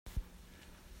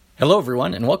Hello,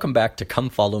 everyone, and welcome back to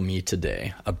Come Follow Me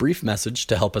Today, a brief message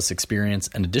to help us experience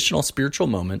an additional spiritual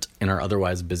moment in our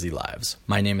otherwise busy lives.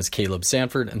 My name is Caleb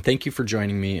Sanford, and thank you for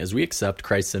joining me as we accept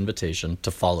Christ's invitation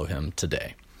to follow him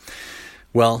today.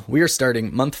 Well, we are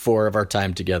starting month 4 of our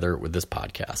time together with this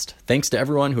podcast. Thanks to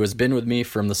everyone who has been with me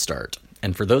from the start.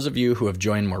 And for those of you who have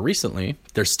joined more recently,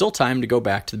 there's still time to go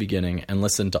back to the beginning and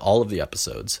listen to all of the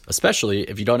episodes, especially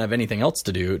if you don't have anything else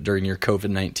to do during your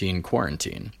COVID-19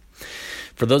 quarantine.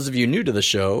 For those of you new to the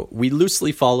show, we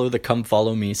loosely follow the Come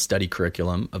Follow Me study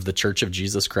curriculum of the Church of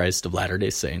Jesus Christ of Latter-day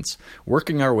Saints,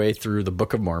 working our way through the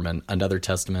Book of Mormon, another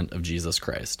testament of Jesus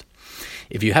Christ.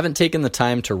 If you haven't taken the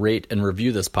time to rate and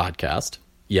review this podcast,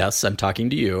 yes, I'm talking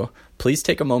to you, please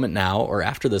take a moment now or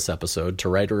after this episode to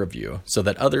write a review so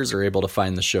that others are able to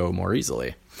find the show more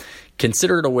easily.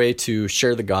 Consider it a way to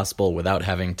share the gospel without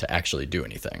having to actually do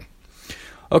anything.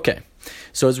 Okay,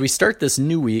 so as we start this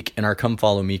new week in our Come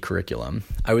Follow Me curriculum,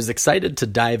 I was excited to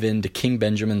dive into King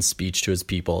Benjamin's speech to his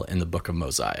people in the Book of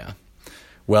Mosiah.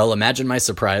 Well, imagine my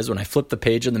surprise when I flipped the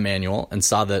page in the manual and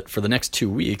saw that for the next 2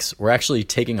 weeks, we're actually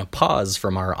taking a pause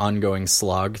from our ongoing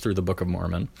slog through the Book of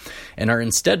Mormon and are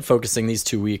instead focusing these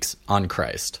 2 weeks on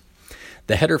Christ.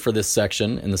 The header for this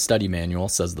section in the study manual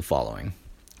says the following,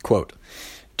 quote,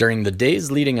 "During the days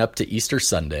leading up to Easter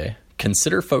Sunday,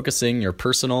 consider focusing your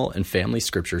personal and family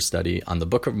scripture study on the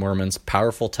Book of Mormon's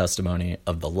powerful testimony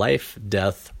of the life,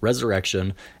 death,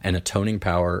 resurrection, and atoning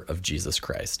power of Jesus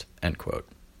Christ." End quote.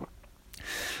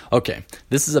 Okay,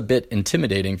 this is a bit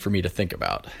intimidating for me to think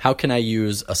about. How can I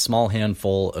use a small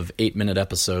handful of 8-minute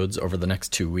episodes over the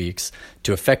next 2 weeks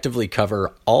to effectively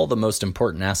cover all the most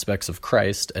important aspects of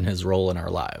Christ and his role in our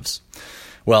lives?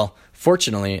 Well,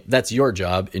 fortunately, that's your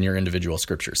job in your individual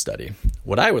scripture study.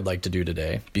 What I would like to do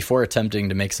today, before attempting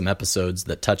to make some episodes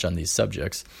that touch on these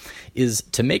subjects, is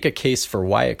to make a case for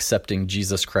why accepting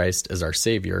Jesus Christ as our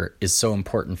Savior is so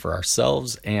important for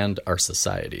ourselves and our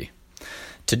society.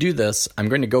 To do this, I'm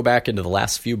going to go back into the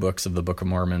last few books of the Book of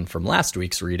Mormon from last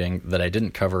week's reading that I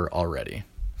didn't cover already.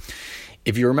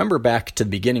 If you remember back to the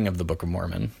beginning of the Book of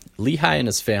Mormon, Lehi and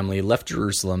his family left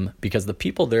Jerusalem because the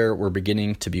people there were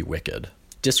beginning to be wicked,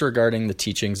 disregarding the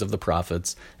teachings of the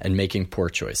prophets and making poor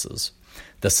choices.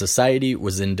 The society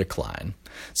was in decline.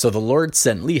 So the Lord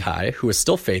sent Lehi, who was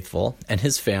still faithful, and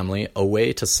his family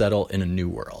away to settle in a new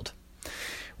world.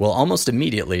 Well, almost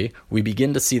immediately, we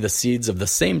begin to see the seeds of the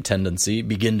same tendency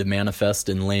begin to manifest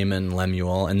in Laman,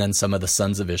 Lemuel, and then some of the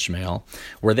sons of Ishmael,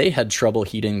 where they had trouble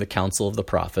heeding the counsel of the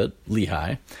prophet,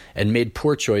 Lehi, and made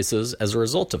poor choices as a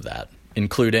result of that,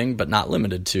 including, but not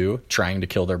limited to, trying to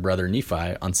kill their brother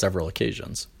Nephi on several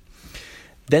occasions.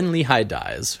 Then Lehi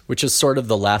dies, which is sort of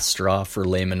the last straw for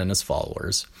Laman and his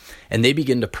followers, and they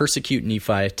begin to persecute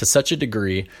Nephi to such a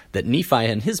degree that Nephi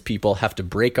and his people have to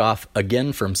break off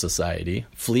again from society,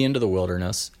 flee into the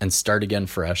wilderness, and start again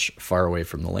fresh, far away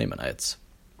from the Lamanites.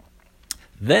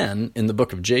 Then, in the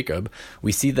book of Jacob,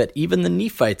 we see that even the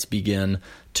Nephites begin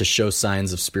to show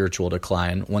signs of spiritual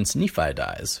decline once Nephi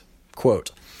dies.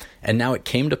 Quote, "And now it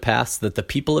came to pass that the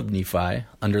people of Nephi,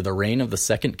 under the reign of the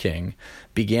second king,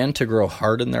 began to grow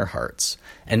hard in their hearts,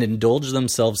 and indulge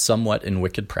themselves somewhat in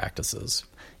wicked practices.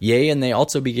 Yea, and they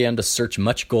also began to search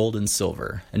much gold and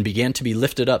silver, and began to be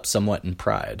lifted up somewhat in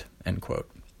pride." End quote.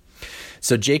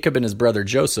 So Jacob and his brother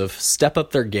Joseph step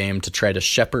up their game to try to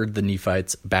shepherd the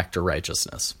Nephites back to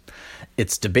righteousness.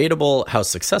 It's debatable how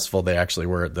successful they actually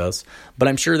were at this, but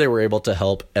I'm sure they were able to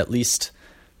help at least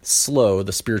slow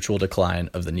the spiritual decline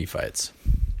of the Nephites.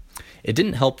 It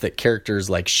didn't help that characters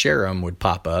like Sherem would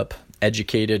pop up,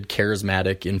 educated,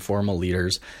 charismatic, informal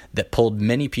leaders that pulled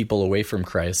many people away from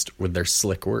Christ with their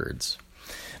slick words.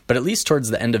 But at least towards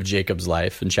the end of Jacob's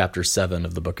life, in chapter 7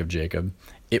 of the book of Jacob,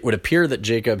 it would appear that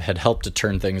Jacob had helped to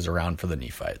turn things around for the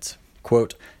Nephites.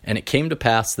 Quote, "And it came to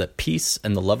pass that peace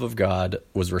and the love of God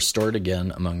was restored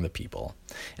again among the people,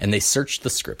 and they searched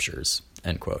the scriptures."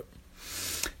 End quote.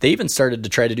 They even started to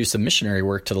try to do some missionary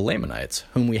work to the Lamanites,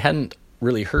 whom we hadn't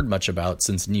really heard much about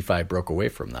since Nephi broke away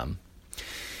from them.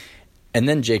 And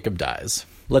then Jacob dies.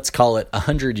 Let's call it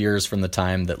 100 years from the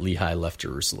time that Lehi left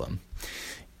Jerusalem.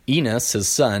 Enos, his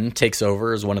son, takes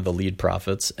over as one of the lead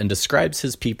prophets and describes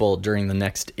his people during the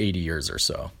next 80 years or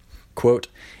so. Quote,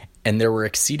 "And there were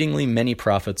exceedingly many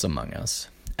prophets among us,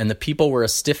 and the people were a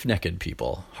stiff-necked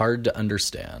people, hard to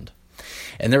understand.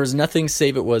 And there was nothing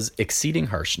save it was exceeding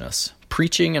harshness,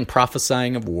 preaching and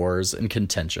prophesying of wars and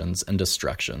contentions and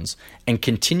destructions, and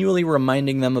continually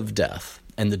reminding them of death,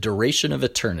 and the duration of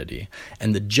eternity,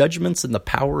 and the judgments and the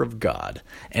power of God,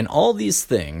 and all these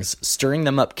things, stirring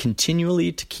them up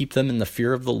continually to keep them in the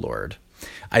fear of the Lord.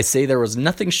 I say there was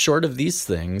nothing short of these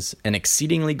things, and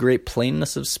exceedingly great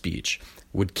plainness of speech,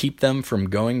 would keep them from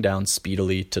going down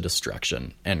speedily to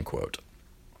destruction." End quote.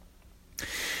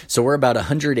 So we're about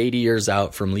 180 years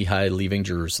out from Lehi leaving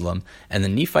Jerusalem, and the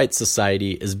Nephite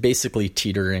society is basically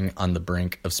teetering on the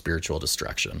brink of spiritual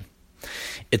destruction.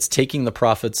 It's taking the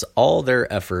prophets all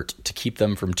their effort to keep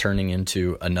them from turning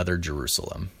into another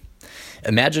Jerusalem.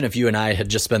 Imagine if you and I had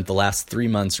just spent the last 3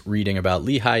 months reading about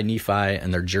Lehi, Nephi,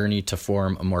 and their journey to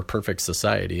form a more perfect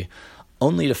society,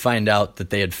 only to find out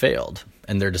that they had failed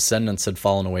and their descendants had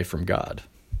fallen away from God.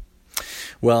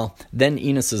 Well, then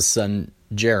Enos's son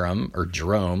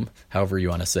Jerome, however you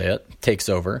want to say it, takes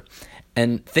over,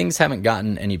 and things haven't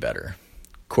gotten any better.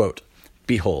 Quote,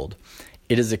 "Behold,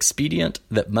 it is expedient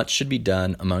that much should be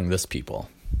done among this people,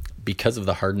 because of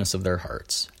the hardness of their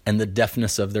hearts, and the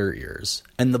deafness of their ears,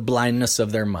 and the blindness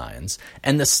of their minds,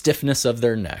 and the stiffness of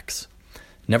their necks.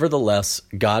 Nevertheless,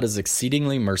 God is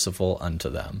exceedingly merciful unto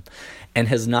them, and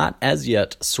has not as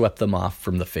yet swept them off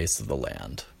from the face of the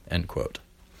land." End quote.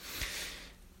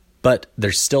 But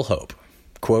there's still hope.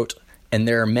 Quote, "And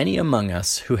there are many among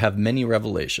us who have many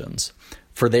revelations,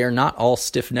 for they are not all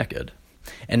stiff-necked.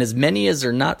 And as many as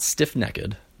are not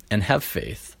stiff-necked, and have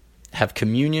faith, have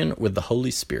communion with the Holy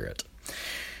Spirit,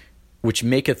 which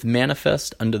maketh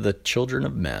manifest unto the children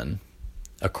of men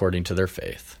according to their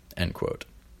faith." End quote.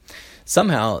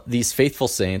 Somehow, these faithful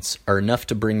saints are enough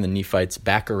to bring the Nephites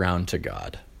back around to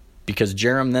God, because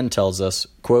Jerome then tells us,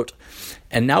 quote,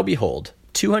 "And now behold,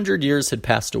 200 years had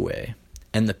passed away,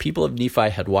 and the people of Nephi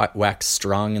had waxed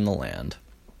strong in the land.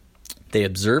 They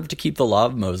observed to keep the law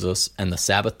of Moses and the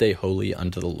Sabbath day holy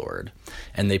unto the Lord,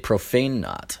 and they profaned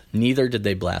not, neither did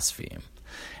they blaspheme.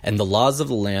 And the laws of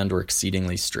the land were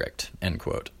exceedingly strict." End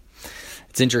quote.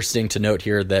 It's interesting to note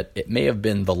here that it may have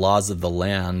been the laws of the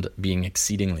land being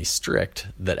exceedingly strict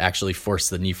that actually forced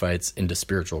the Nephites into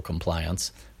spiritual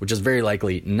compliance, which is very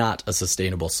likely not a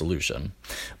sustainable solution.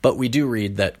 But we do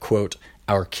read that, quote,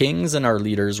 "Our kings and our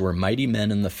leaders were mighty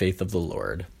men in the faith of the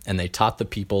Lord, and they taught the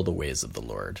people the ways of the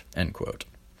Lord." End quote.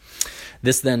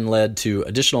 This then led to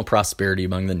additional prosperity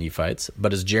among the Nephites,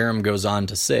 but as Jerome goes on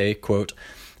to say, quote,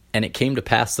 "And it came to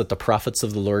pass that the prophets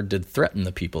of the Lord did threaten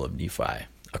the people of Nephi,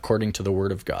 according to the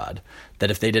word of God,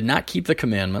 that if they did not keep the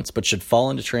commandments, but should fall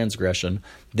into transgression,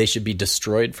 they should be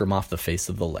destroyed from off the face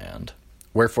of the land.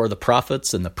 Wherefore the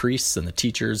prophets and the priests and the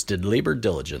teachers did labor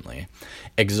diligently,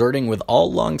 exhorting with all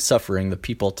long-suffering the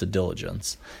people to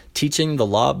diligence, teaching the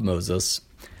law of Moses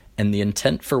and the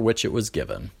intent for which it was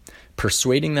given,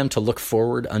 persuading them to look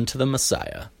forward unto the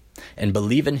Messiah, and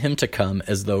believe in him to come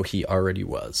as though he already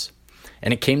was.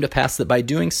 And it came to pass that by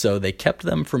doing so they kept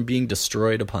them from being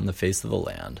destroyed upon the face of the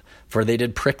land, for they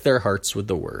did prick their hearts with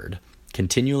the word,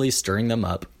 continually stirring them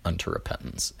up unto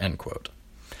repentance." End quote.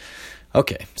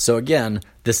 Okay, so again,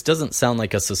 this doesn't sound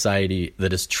like a society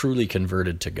that is truly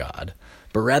converted to God,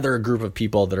 but rather a group of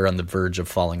people that are on the verge of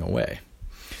falling away.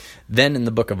 Then in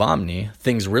the book of Omni,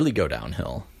 things really go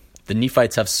downhill. The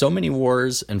Nephites have so many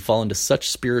wars and fall into such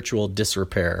spiritual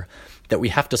disrepair that we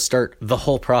have to start the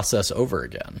whole process over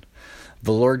again.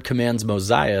 The Lord commands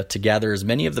Mosiah to gather as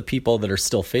many of the people that are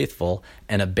still faithful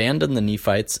and abandon the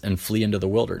Nephites and flee into the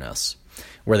wilderness,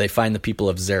 where they find the people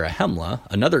of Zarahemla,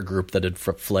 another group that had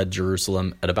fled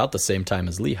Jerusalem at about the same time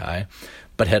as Lehi,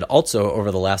 but had also,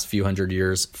 over the last few hundred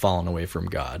years, fallen away from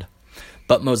God.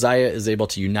 But Mosiah is able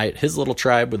to unite his little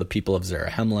tribe with the people of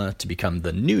Zarahemla to become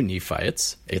the new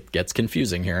Nephites. It gets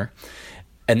confusing here.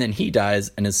 And then he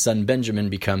dies, and his son Benjamin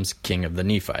becomes king of the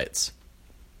Nephites.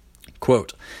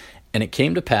 Quote, "And it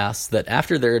came to pass that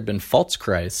after there had been false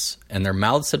Christs, and their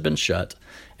mouths had been shut,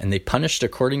 and they punished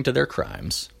according to their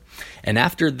crimes, and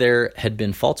after there had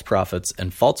been false prophets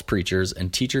and false preachers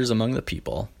and teachers among the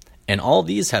people, and all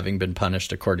these having been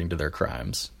punished according to their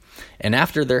crimes, and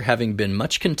after there having been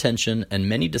much contention and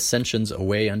many dissensions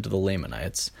away unto the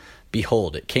Lamanites,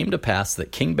 behold, it came to pass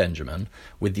that King Benjamin,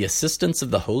 with the assistance of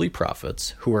the holy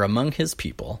prophets, who were among his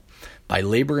people, by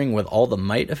laboring with all the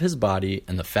might of his body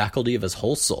and the faculty of his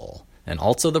whole soul, and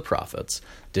also the prophets,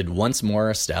 did once more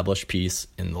establish peace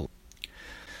in the."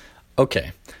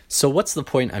 Okay, so what's the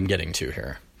point I'm getting to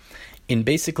here? In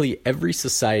basically every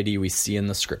society we see in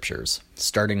the scriptures,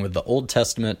 starting with the Old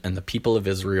Testament and the people of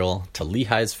Israel, to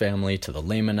Lehi's family, to the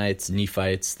Lamanites,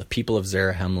 Nephites, the people of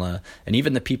Zarahemla, and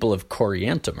even the people of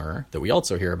Coriantumr, that we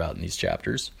also hear about in these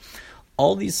chapters,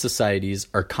 all these societies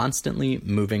are constantly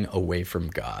moving away from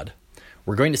God.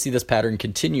 We're going to see this pattern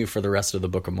continue for the rest of the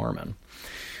Book of Mormon.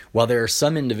 While there are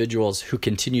some individuals who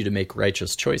continue to make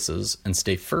righteous choices and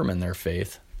stay firm in their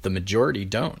faith, the majority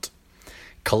don't.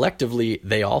 Collectively,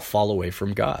 they all fall away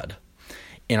from God.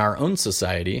 In our own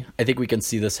society, I think we can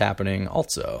see this happening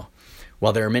also.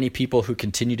 While there are many people who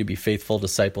continue to be faithful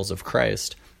disciples of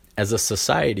Christ, as a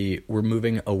society, we're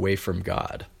moving away from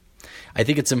God. I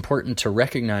think it's important to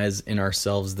recognize in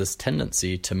ourselves this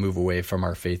tendency to move away from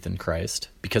our faith in Christ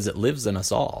because it lives in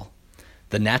us all.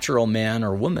 The natural man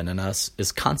or woman in us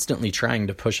is constantly trying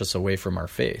to push us away from our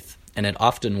faith, and it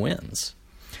often wins.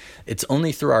 It's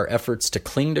only through our efforts to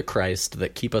cling to Christ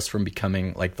that keep us from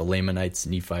becoming like the Lamanites,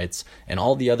 Nephites, and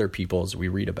all the other peoples we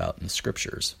read about in the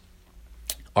Scriptures.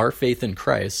 Our faith in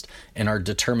Christ and our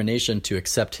determination to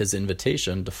accept his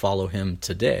invitation to follow him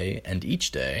today and each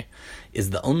day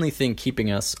is the only thing keeping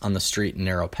us on the straight and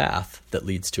narrow path that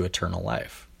leads to eternal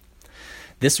life.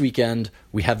 This weekend,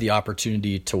 we have the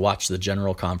opportunity to watch the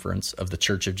General Conference of the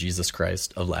Church of Jesus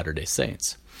Christ of Latter-day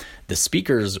Saints. The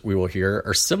speakers we will hear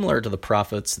are similar to the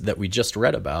prophets that we just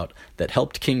read about that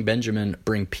helped King Benjamin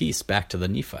bring peace back to the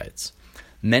Nephites.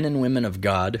 Men and women of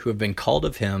God who have been called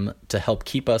of him to help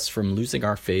keep us from losing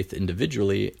our faith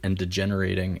individually and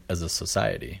degenerating as a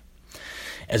society.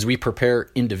 As we prepare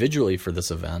individually for this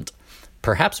event,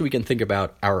 perhaps we can think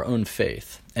about our own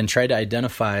faith and try to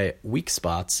identify weak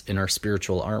spots in our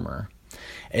spiritual armor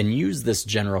and use this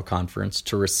general conference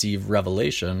to receive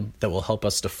revelation that will help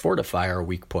us to fortify our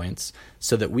weak points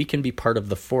so that we can be part of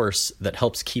the force that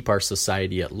helps keep our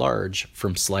society at large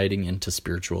from sliding into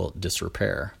spiritual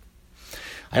disrepair.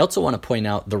 I also want to point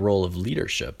out the role of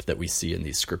leadership that we see in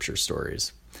these scripture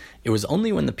stories. It was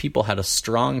only when the people had a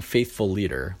strong, faithful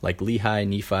leader, like Lehi,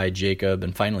 Nephi, Jacob,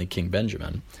 and finally King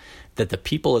Benjamin, that the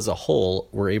people as a whole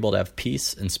were able to have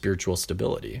peace and spiritual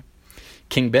stability.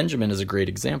 King Benjamin is a great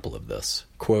example of this.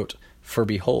 Quote, "For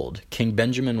behold, King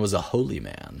Benjamin was a holy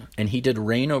man, and he did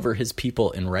reign over his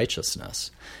people in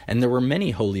righteousness. And there were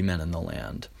many holy men in the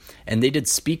land. And they did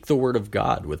speak the word of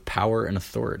God with power and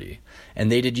authority.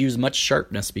 And they did use much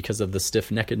sharpness because of the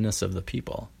stiff-neckedness of the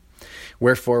people.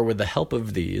 Wherefore, with the help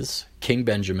of these, King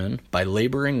Benjamin, by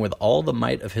laboring with all the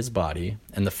might of his body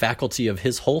and the faculty of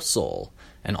his whole soul,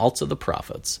 and also the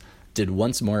prophets, did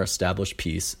once more establish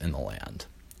peace in the land."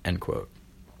 End quote.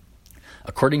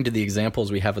 According to the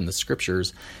examples we have in the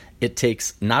Scriptures, it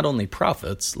takes not only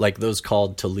prophets, like those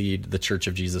called to lead the Church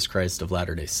of Jesus Christ of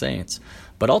Latter-day Saints,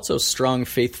 but also strong,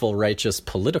 faithful, righteous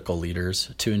political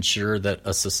leaders to ensure that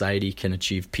a society can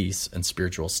achieve peace and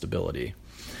spiritual stability.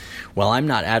 While I'm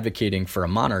not advocating for a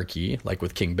monarchy, like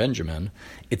with King Benjamin,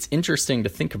 it's interesting to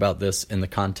think about this in the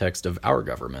context of our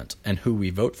government and who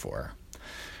we vote for.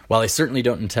 While I certainly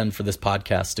don't intend for this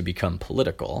podcast to become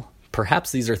political,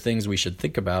 perhaps these are things we should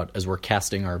think about as we're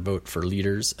casting our vote for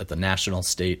leaders at the national,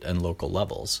 state, and local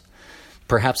levels.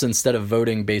 Perhaps instead of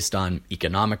voting based on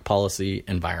economic policy,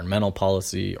 environmental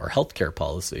policy, or healthcare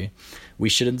policy, we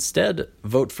should instead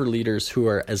vote for leaders who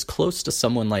are as close to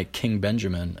someone like King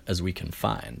Benjamin as we can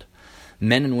find.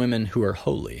 Men and women who are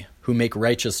holy, who make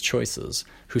righteous choices,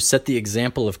 who set the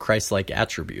example of Christ-like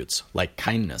attributes like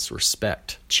kindness,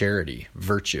 respect, charity,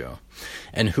 virtue,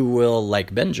 and who will,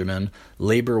 like Benjamin,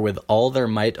 labor with all their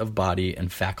might of body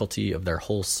and faculty of their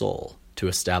whole soul to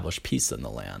establish peace in the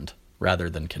land, rather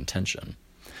than contention.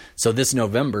 So this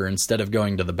November, instead of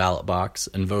going to the ballot box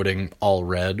and voting all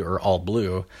red or all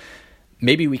blue,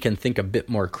 maybe we can think a bit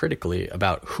more critically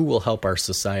about who will help our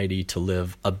society to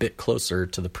live a bit closer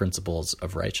to the principles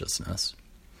of righteousness.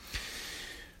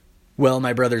 Well,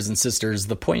 my brothers and sisters,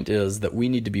 the point is that we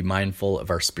need to be mindful of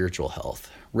our spiritual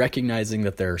health, recognizing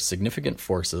that there are significant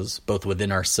forces, both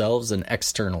within ourselves and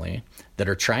externally, that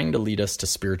are trying to lead us to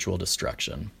spiritual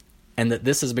destruction, and that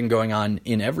this has been going on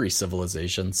in every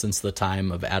civilization since the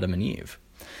time of Adam and Eve.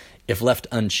 If left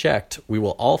unchecked, we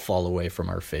will all fall away from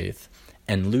our faith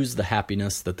and lose the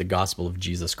happiness that the gospel of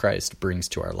Jesus Christ brings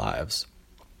to our lives.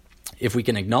 If we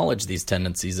can acknowledge these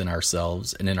tendencies in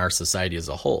ourselves and in our society as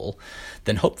a whole,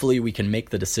 then hopefully we can make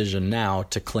the decision now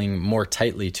to cling more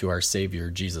tightly to our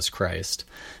Savior, Jesus Christ,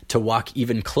 to walk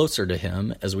even closer to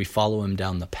him as we follow him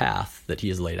down the path that he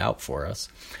has laid out for us,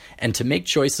 and to make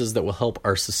choices that will help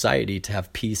our society to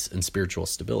have peace and spiritual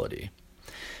stability.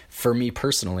 For me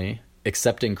personally,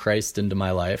 accepting Christ into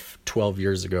my life 12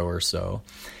 years ago or so,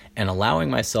 and allowing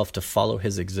myself to follow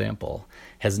his example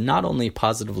has not only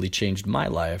positively changed my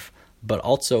life, but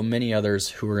also many others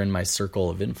who are in my circle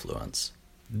of influence.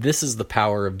 This is the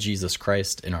power of Jesus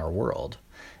Christ in our world.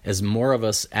 As more of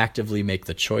us actively make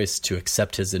the choice to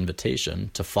accept his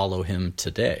invitation to follow him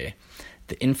today,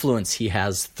 the influence he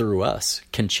has through us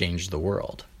can change the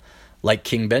world. Like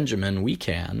King Benjamin, we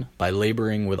can, by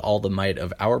laboring with all the might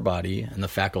of our body and the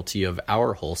faculty of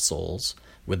our whole souls,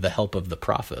 with the help of the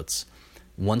prophets,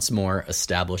 once more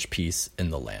establish peace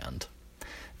in the land.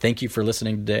 Thank you for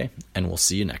listening today, and we'll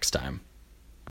see you next time.